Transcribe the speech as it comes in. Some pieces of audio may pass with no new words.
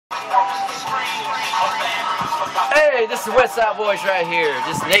Hey, this is Westside Boyz right here.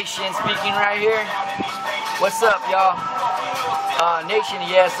 This Nation speaking right here. What's up, y'all? Nation,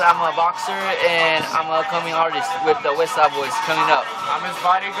 yes, I'm a boxer and I'm an upcoming artist with the Westside Boyz coming up. I'm his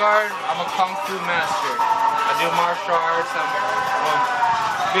bodyguard. I'm a kung fu master. I do martial arts. To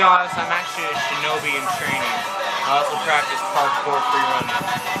be honest, I'm actually a shinobi in training. I also practice parkour free running.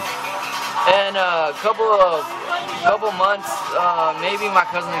 And a couple months, maybe my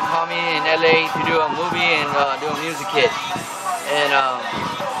cousin can call me in LA to do a movie and do a music hit. And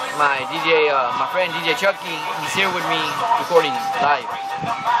my friend DJ Chucky, he's here with me recording live.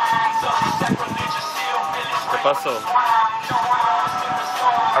 ¿Qué pasó?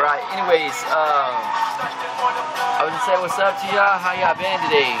 Alright, anyways, I was gonna say what's up to y'all, how y'all been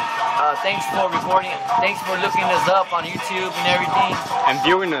today? Thanks for recording, thanks for looking us up on YouTube and everything. And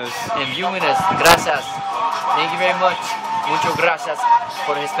viewing us. Gracias. Thank you very much. Mucho gracias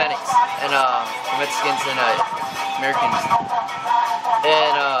for the Hispanics and Mexicans and Americans.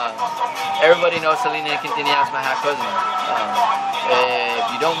 And everybody knows Selena Quintanilla is my half cousin.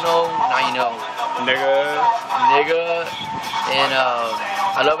 If you don't know, now you know. Nigga. And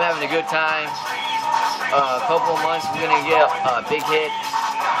I love having a good time. A couple of months we're gonna get a big hit,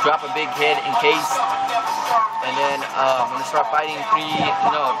 drop a big hit in case. And then I'm gonna start fighting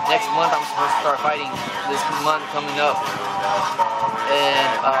next month I'm supposed to start fighting this month coming up. And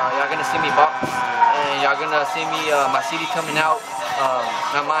y'all gonna see me box. And y'all gonna see me, my CD coming out.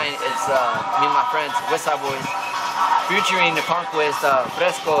 Not mine, it's me and my friends, Westside Boyz, featuring the Conquest,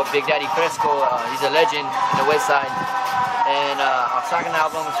 Fresco, Big Daddy Fresco. He's a legend in the West Side. And our second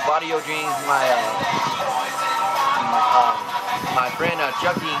album is Audio Dreams. My friend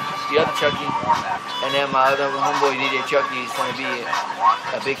Chucky, the other Chucky, and then my other homeboy DJ Chucky is going to be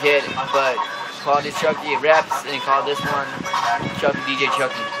a big hit. But call this Chucky Raps and call this one Chucky DJ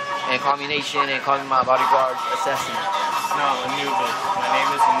Chucky. And call me Nation and call me my bodyguard Assassin. No, Anubis. My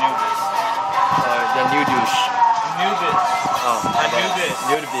name is Anubis. The new douche. Anubis. Oh. Anubis.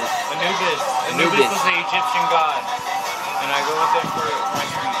 Anubis was the Egyptian god. And I go with it for my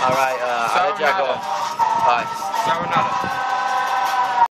street. Alright, I'll let y'all go. Bye. Sayonara.